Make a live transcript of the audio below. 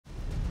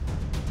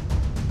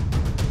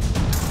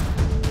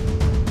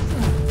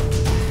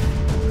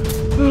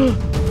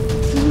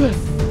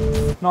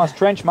Nice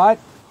trench, mate.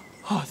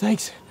 Oh,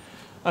 thanks.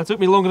 It took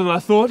me longer than I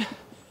thought.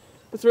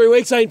 But 3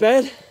 weeks ain't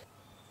bad.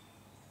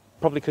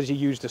 Probably because you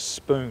used a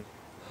spoon.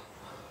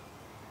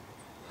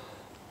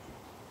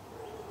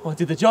 Well, it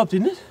did the job,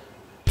 didn't it?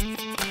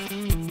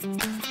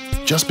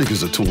 Just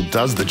because a tool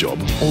does the job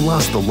or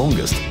lasts the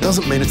longest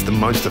doesn't mean it's the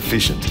most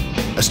efficient.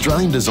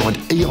 Australian-designed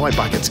EI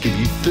buckets give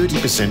you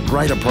 30%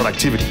 greater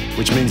productivity,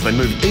 which means they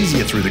move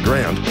easier through the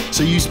ground,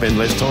 so you spend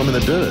less time in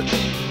the dirt.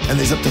 And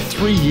there's up to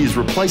 3 years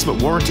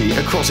replacement warranty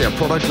across our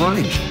product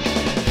range.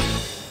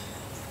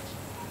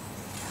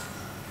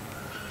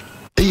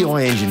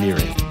 EI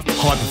Engineering,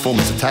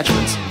 high-performance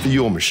attachments for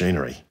your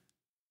machinery.